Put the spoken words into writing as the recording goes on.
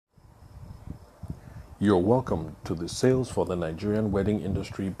You're welcome to the Sales for the Nigerian Wedding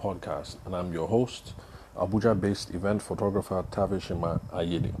Industry podcast, and I'm your host, Abuja-based event photographer Tavishima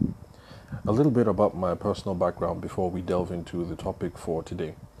Ayede. A little bit about my personal background before we delve into the topic for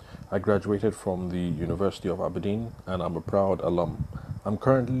today. I graduated from the University of Aberdeen, and I'm a proud alum. I'm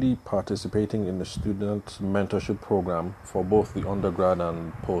currently participating in the student mentorship program for both the undergrad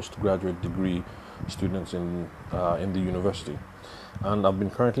and postgraduate degree students in the university. And I've been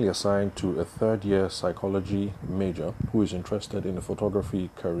currently assigned to a third-year psychology major who is interested in a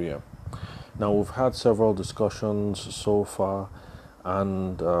photography career. Now, we've had several discussions so far,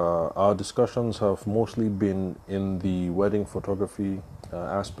 and our discussions have mostly been in the wedding photography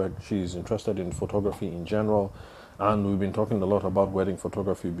aspect. She's interested in photography in general, and we've been talking a lot about wedding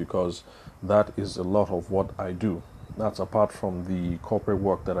photography because that is a lot of what I do. That's apart from the corporate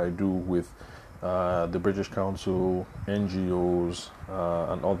work that I do with the British Council, NGOs,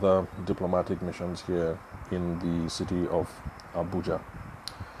 and other diplomatic missions here in the city of Abuja.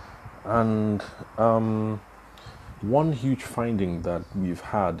 And one huge finding that we've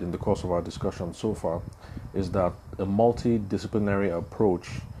had in the course of our discussion so far is that a multidisciplinary approach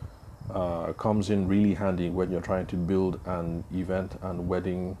comes in really handy when you're trying to build an event and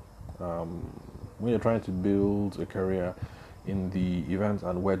wedding, when you're trying to build a career in the event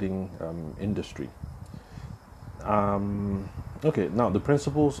and wedding industry. Okay, now the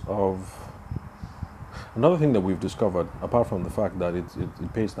principles of another thing that we've discovered, apart from the fact that it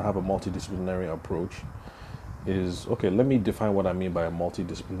pays to have a multidisciplinary approach, is okay. Let me define what I mean by a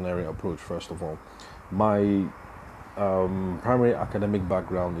multidisciplinary approach. First of all, my primary academic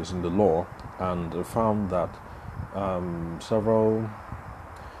background is in the law, and I found that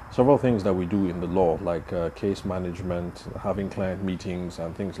several things that we do in the law, like case management, having client meetings,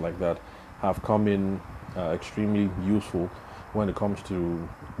 and things like that, have come in extremely useful when it comes to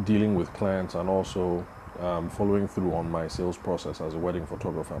dealing with clients and also following through on my sales process as a wedding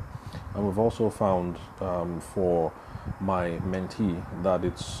photographer. And we've also found for my mentee that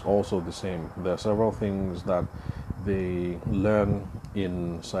it's also the same. There are several things that they learn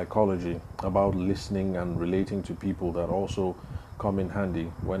in psychology about listening and relating to people that also come in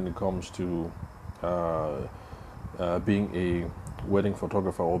handy when it comes to being a wedding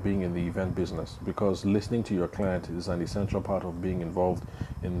photographer or being in the event business, because listening to your client is an essential part of being involved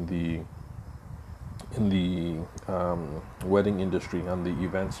in the wedding industry and the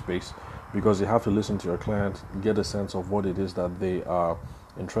event space, because you have to listen to your client, get a sense of what it is that they are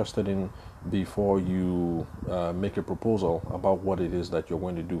interested in before you make a proposal about what it is that you're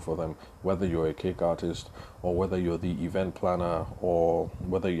going to do for them, whether you're a cake artist or whether you're the event planner or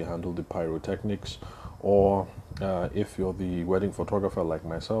whether you handle the pyrotechnics, or if you're the wedding photographer like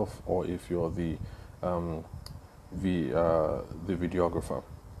myself, or if you're the videographer.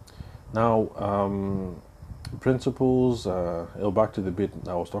 Now, principles, back to the bit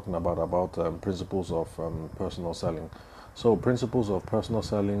I was talking about principles of personal selling. So principles of personal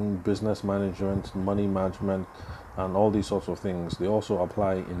selling, business management, money management, and all these sorts of things, they also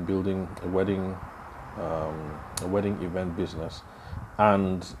apply in building a wedding event business.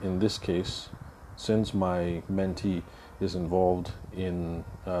 And in this case, since my mentee is involved in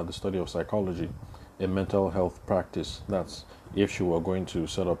the study of psychology, a mental health practice, that's if she were going to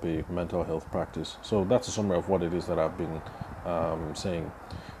set up a mental health practice. So that's a summary of what it is that I've been saying.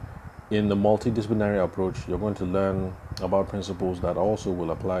 In the multidisciplinary approach, you're going to learn about principles that also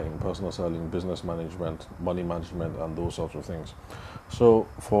will apply in personal selling, business management, money management, and those sorts of things. So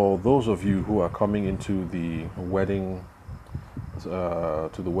for those of you who are coming into the wedding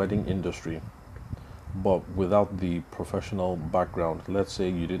industry, but without the professional background, let's say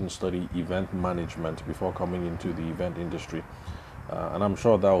you didn't study event management before coming into the event industry, and I'm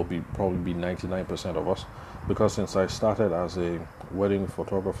sure that will probably be 99% of us, because since I started as a wedding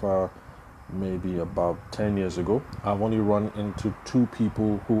photographer maybe about 10 years ago, I've only run into two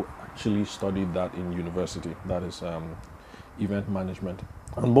people who actually studied that in university, that is event management,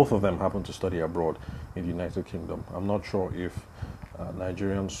 and both of them happen to study abroad in the United Kingdom. I'm not sure if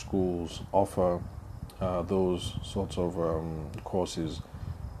Nigerian schools offer those sorts of courses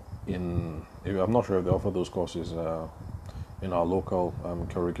I'm not sure if they offer those courses in our local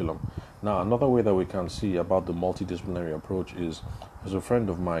curriculum. Now, another way that we can see about the multidisciplinary approach is, there's a friend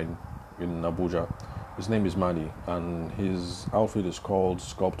of mine in Abuja. His name is Manny, and his outfit is called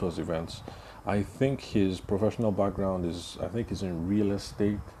Sculptors Events. I think his professional background is in real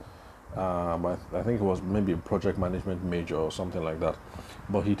estate. I think it was maybe a project management major or something like that.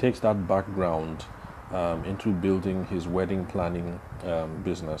 But he takes that background into building his wedding planning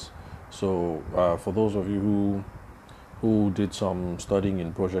business. So for those of you who who did some studying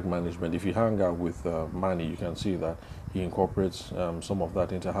in project management. If you hang out with Manny, you can see that he incorporates some of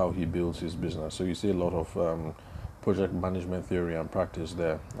that into how he builds his business. So you see a lot of project management theory and practice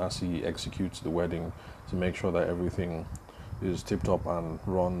there as he executes the wedding to make sure that everything is tip top and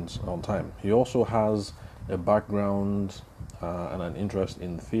runs on time. He also has a background and an interest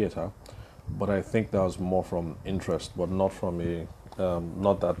in theater, but I think that was more from interest, but not from a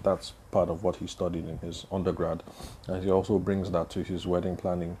not that that's part of what he studied in his undergrad, and he also brings that to his wedding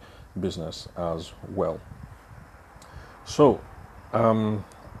planning business as well. So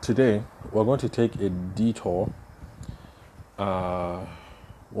today we're going to take a detour.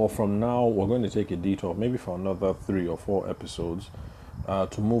 From now we're going to take a detour, maybe for another 3 or 4 episodes,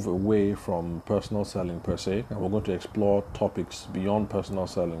 to move away from personal selling per se, and we're going to explore topics beyond personal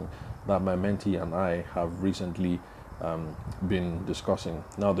selling that my mentee and I have recently been discussing.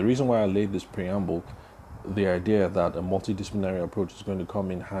 Now, the reason why I laid this preamble, the idea that a multidisciplinary approach is going to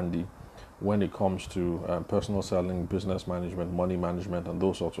come in handy when it comes to personal selling, business management, money management, and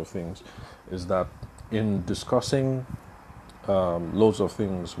those sorts of things, is that in discussing loads of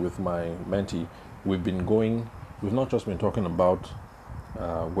things with my mentee, we've not just been talking about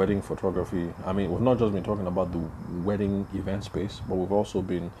wedding photography. We've not just been talking about the wedding event space, but we've also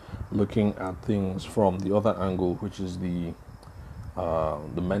been looking at things from the other angle, which is the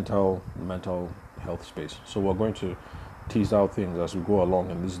mental health space. So we're going to tease out things as we go along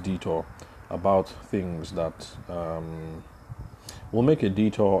in this detour about things that we'll make a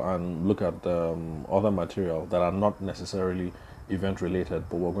detour and look at other material that are not necessarily event related,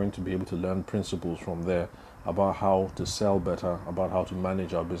 but we're going to be able to learn principles from there about how to sell better, about how to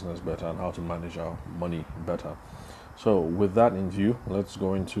manage our business better, and how to manage our money better. So with that in view, let's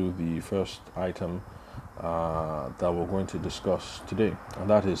go into the first item that we're going to discuss today, and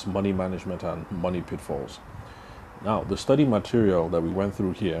that is money management and money pitfalls. Now, the study material that we went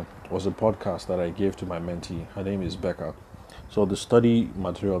through here was a podcast that I gave to my mentee. Her name is Becca. So the study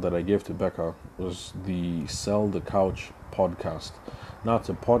material that I gave to Becca was the Sell the Couch podcast. Now, it's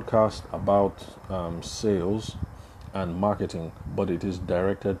a podcast about sales and marketing, but it is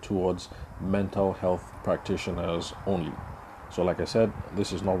directed towards mental health practitioners only. So like I said,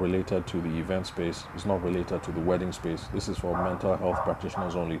 this is not related to the event space. It's not related to the wedding space. This is for mental health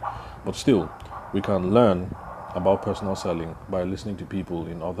practitioners only. But still, we can learn about personal selling by listening to people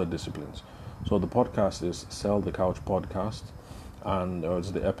in other disciplines. So the podcast is Sell the Couch Podcast, and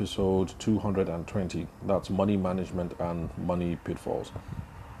it's the episode 220. That's money management and money pitfalls.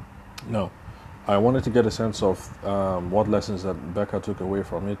 Now, I wanted to get a sense of what lessons that Becca took away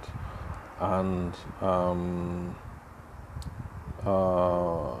from it, and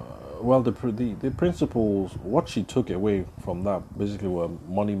the principles, what she took away from that basically were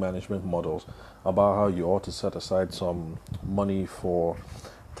money management models about how you ought to set aside some money for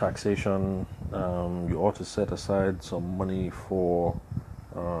taxation. You ought to set aside some money for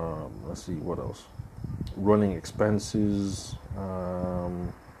what else? Running expenses,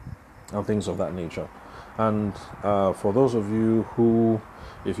 and things of that nature. And for those of you who,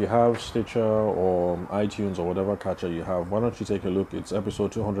 if you have Stitcher or iTunes or whatever catcher you have, why don't you take a look? It's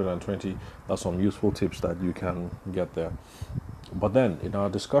episode 220. That's some useful tips that you can get there. But then, in our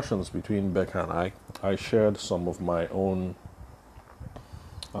discussions between Becca and I shared some of my own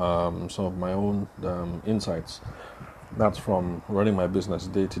insights. That's from running my business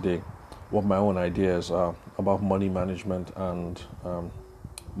day to day, what my own ideas are about money management and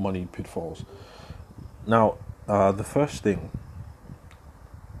money pitfalls. Now, the first thing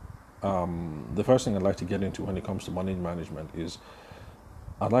I'd like to get into when it comes to money management is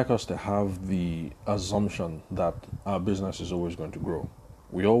I'd like us to have the assumption that our business is always going to grow.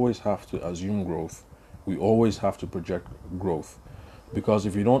 We always have to assume growth. We always have to project growth. Because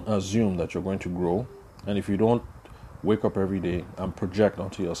if you don't assume that you're going to grow, and if you don't wake up every day and project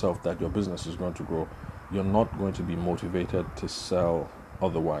onto yourself that your business is going to grow, you're not going to be motivated to sell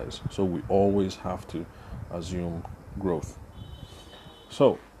otherwise. So we always have to assume growth.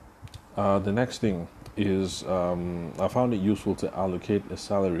 So the next thing is I found it useful to allocate a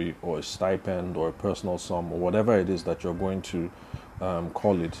salary or a stipend or a personal sum or whatever it is that you're going to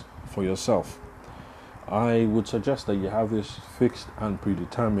call it for yourself. I would suggest that you have this fixed and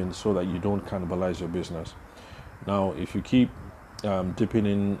predetermined so that you don't cannibalize your business. Now, if you keep dipping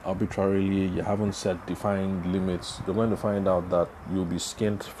in arbitrarily, you haven't set defined limits, you're going to find out that you'll be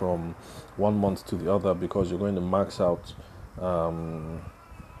skint from 1 month to the other because you're going to max out. More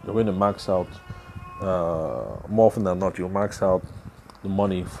often than not, you'll max out the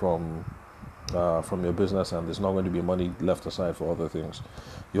money from from your business, and there's not going to be money left aside for other things.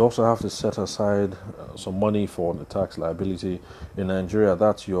 You also have to set aside some money for the tax liability. In Nigeria,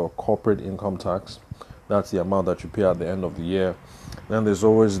 that's your corporate income tax. That's the amount that you pay at the end of the year. Then there's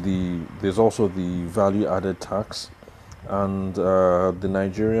also the value added tax, and the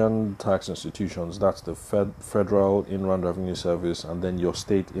Nigerian tax institutions. That's the Federal Inland Revenue Service, and then your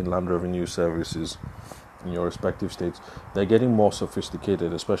state Inland Revenue Services in your respective states. They're getting more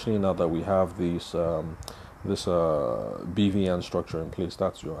sophisticated, especially now that we have this BVN structure in place. I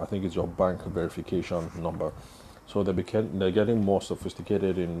think it's your bank verification number. So they're getting more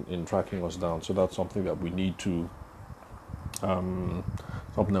sophisticated in tracking us down. So that's something that we need to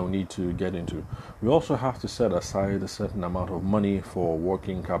get into. We also have to set aside a certain amount of money for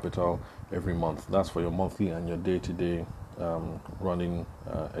working capital every month. That's for your monthly and your day-to-day running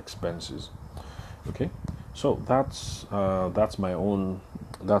expenses. Okay, so that's my own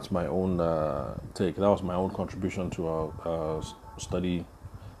take. That was my own contribution to our study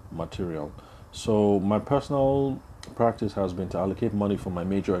material. So my personal practice has been to allocate money for my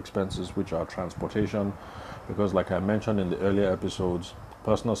major expenses, which are transportation, because like I mentioned in the earlier episodes,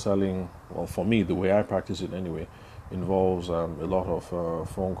 personal selling, well, for me, the way I practice it anyway, involves a lot of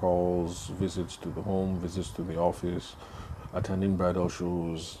phone calls, visits to the home, visits to the office, attending bridal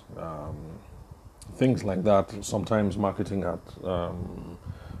shows, things like that. Sometimes marketing at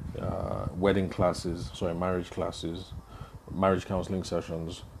marriage classes, marriage counseling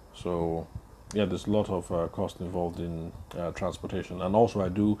sessions. So yeah, there's a lot of cost involved in transportation, and also I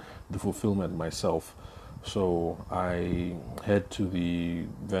do the fulfillment myself. So I head to the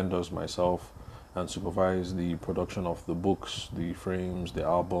vendors myself and supervise the production of the books, the frames, the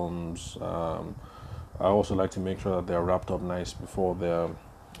albums. I also like to make sure that they're wrapped up nice before they're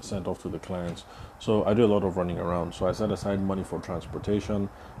sent off to the clients. So I do a lot of running around. So I set aside money for transportation.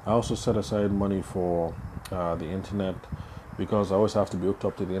 I also set aside money for the internet, because I always have to be hooked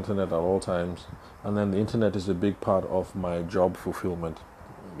up to the internet at all times. And then the internet is a big part of my job fulfillment,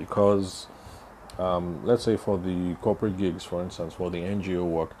 because let's say for the corporate gigs, for instance, for the NGO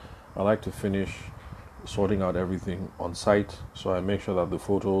work, I like to finish sorting out everything on site. So I make sure that the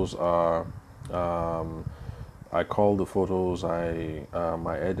photos are I call the photos, I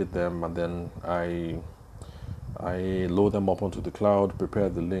edit them, and then I load them up onto the cloud, prepare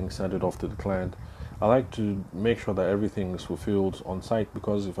the link, send it off to the client. I like to make sure that everything is fulfilled on site,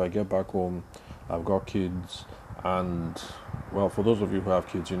 because if I get back home, I've got kids, and well, for those of you who have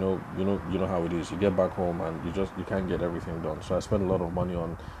kids, you know how it is. You get back home and you can't get everything done. So I spend a lot of money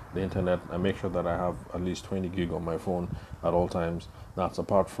on the internet. I make sure that I have at least 20 gig on my phone at all times. That's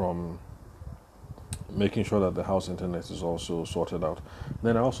apart from making sure that the house internet is also sorted out.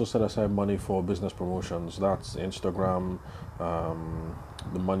 Then I also set aside money for business promotions. That's Instagram,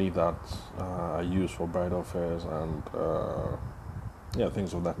 the money that I use for bridal fairs, and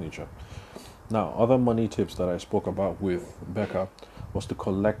things of that nature. Now, other money tips that I spoke about with Becca was to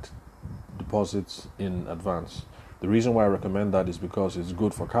collect deposits in advance. The reason why I recommend that is because it's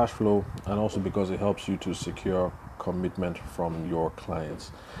good for cash flow, and also because it helps you to secure commitment from your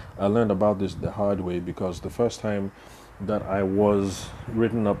clients. I learned about this the hard way, because the first time that I was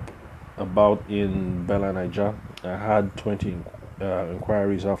written up about in Bella Naija, I had 20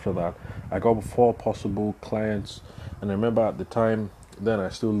 inquiries after that. I got 4 possible clients, and I remember at the time, then I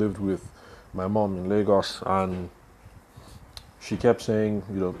still lived with my mom in Lagos, and she kept saying,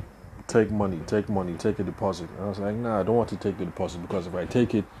 take money, take a deposit. And I was like, nah, I don't want to take the deposit, because if I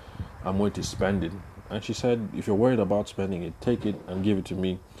take it, I'm going to spend it. And she said, if you're worried about spending it, take it and give it to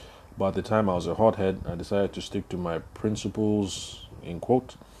me. But at the time I was a hothead, I decided to stick to my principles, in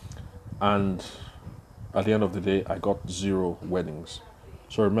quote, and at the end of the day, I got 0 weddings.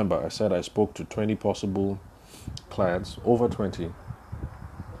 So remember, I said I spoke to 20 possible clients, over 20.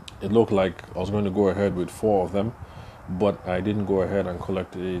 It looked like I was going to go ahead with 4 of them, but I didn't go ahead and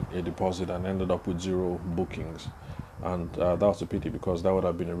collect a deposit, and ended up with 0 bookings. And that was a pity, because that would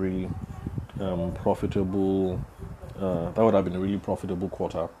have been a really profitable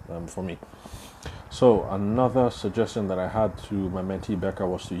quarter for me. So another suggestion that I had to my mentee Becca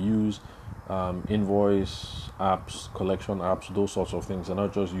was to use invoice apps, collection apps, those sorts of things, and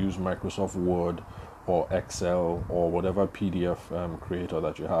not just use Microsoft Word or Excel or whatever PDF creator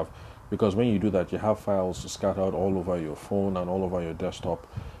that you have, because when you do that, you have files scattered all over your phone and all over your desktop,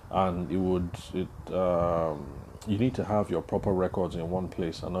 and you need to have your proper records in one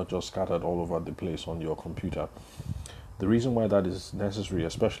place and not just scattered all over the place on your computer. The reason why that is necessary,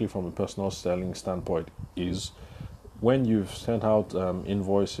 especially from a personal selling standpoint, is when you've sent out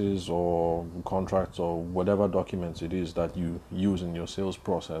invoices or contracts or whatever documents it is that you use in your sales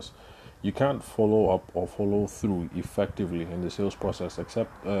process, you can't follow up or follow through effectively in the sales process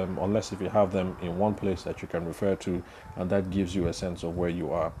except unless if you have them in one place that you can refer to, and that gives you a sense of where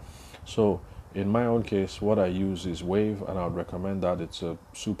you are. So in my own case, what I use is Wave, and I would recommend that. It's a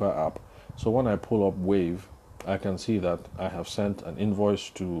super app. So when I pull up Wave, I can see that I have sent an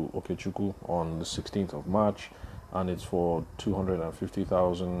invoice to Okechukwu on the 16th of March, and it's for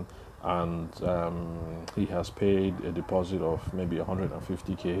 250,000, and he has paid a deposit of maybe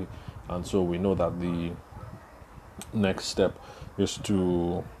 150k, and so we know that the next step is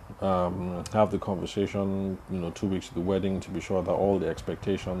to have the conversation, 2 weeks to the wedding, to be sure that all the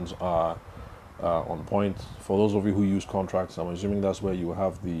expectations are on point. For those of you who use contracts, I'm assuming that's where you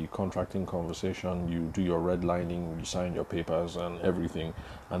have the contracting conversation, you do your redlining, you sign your papers and everything,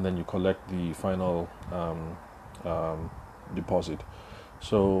 and then you collect the final deposit.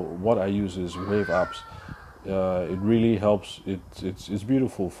 So what I use is Wave apps. It really helps. It's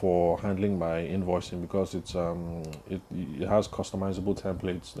beautiful for handling my invoicing because it has customizable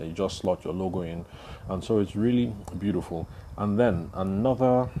templates that you just slot your logo in, and so it's really beautiful. And then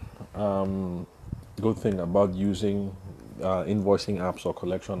another good thing about using invoicing apps or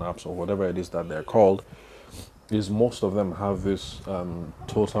collection apps or whatever it is that they're called is most of them have this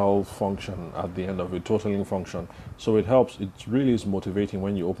total function at the end of it, totaling function. So it helps. It really is motivating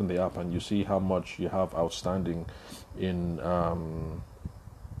when you open the app and you see how much you have outstanding in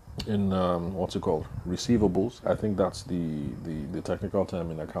what's it called, receivables. I think that's the technical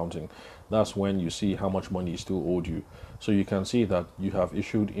term in accounting. That's when you see how much money is still owed you. So you can see that you have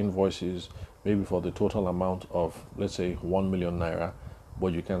issued invoices maybe for the total amount of, let's say, 1 million naira,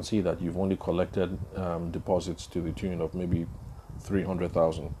 but you can see that you've only collected deposits to the tune of maybe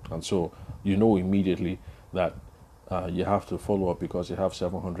 300,000, and so you know immediately that you have to follow up because you have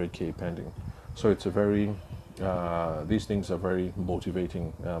 700k pending. So it's a very these things are very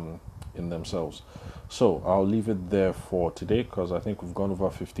motivating in themselves. So I'll leave it there for today because I think we've gone over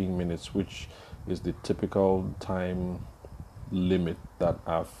 15 minutes, which is the typical time limit that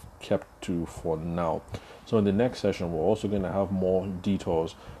I've kept to for now. So in the next session, we're also going to have more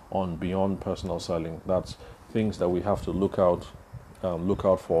details on beyond personal selling. That's things that we have to look out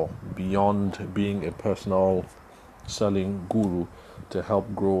for beyond being a personal selling guru to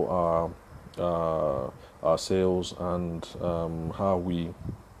help grow our sales and how we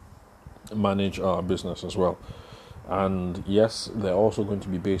manage our business as well. And yes, they're also going to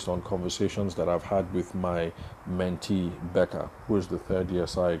be based on conversations that I've had with my mentee, Becca, who is the third year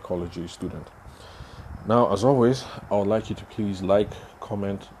psychology student. Now, as always, I would like you to please like,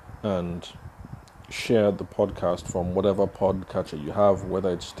 comment, and share the podcast from whatever podcatcher you have,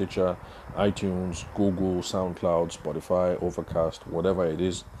 whether it's Stitcher, iTunes, Google, SoundCloud, Spotify, Overcast, whatever it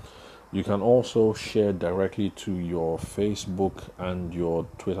is. You can also share directly to your Facebook and your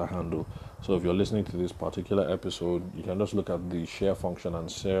Twitter handle. So if you're listening to this particular episode, you can just look at the share function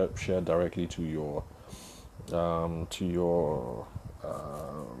and share directly to your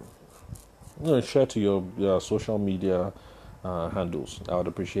share to your social media handles. I would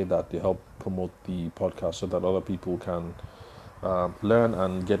appreciate that. They help promote the podcast so that other people can learn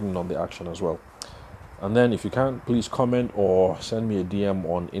and get in on the action as well. And then if you can, please comment or send me a DM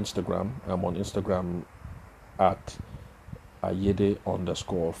on Instagram. I'm on Instagram at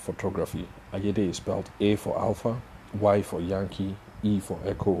Ayede_photography. Ayede is spelled A for Alpha, Y for Yankee, E for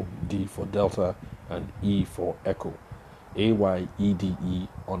Echo, D for Delta, and E for Echo.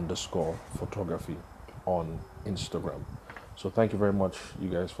 AYEDE_photography on Instagram. So thank you very much, you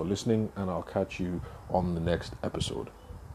guys, for listening, and I'll catch you on the next episode.